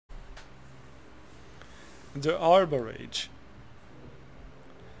The Harborage.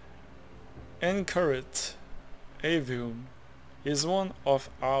 Encouraged Avium is one of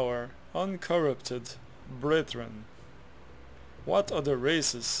our uncorrupted brethren. What other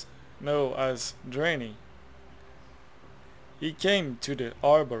races know as Draenei? He came to the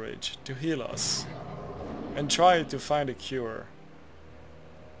Harborage to heal us, and try to find a cure.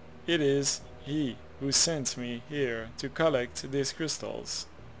 It is he who sent me here to collect these crystals.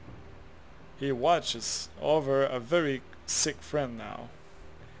 He watches over a very sick friend now,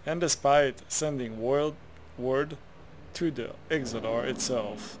 and despite sending word to the Exodar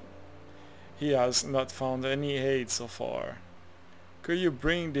itself, he has not found any aid so far. Could you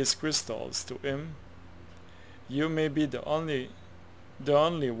bring these crystals to him? You may be the only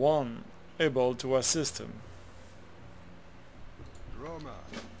one able to assist him. Roma,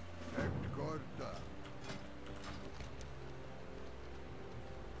 et corda.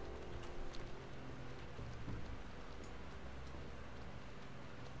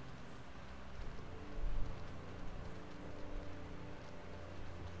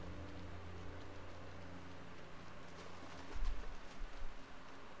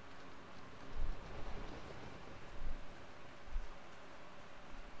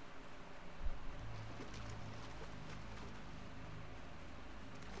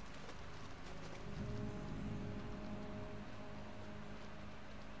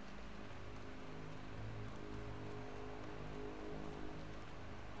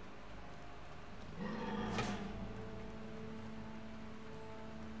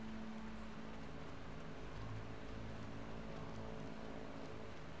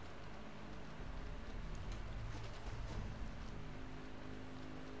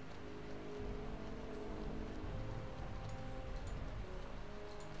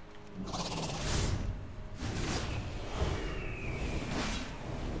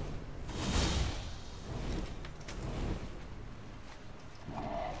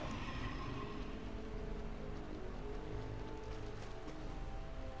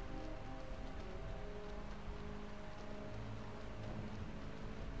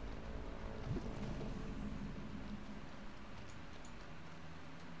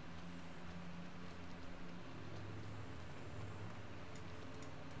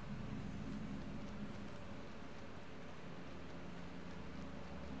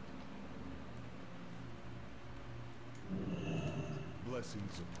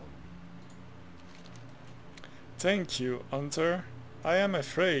 Blessings upon you. Thank you, Hunter. I am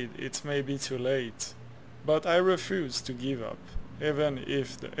afraid it may be too late, but I refuse to give up, even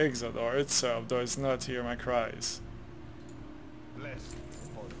if the Exodar itself does not hear my cries. Blessed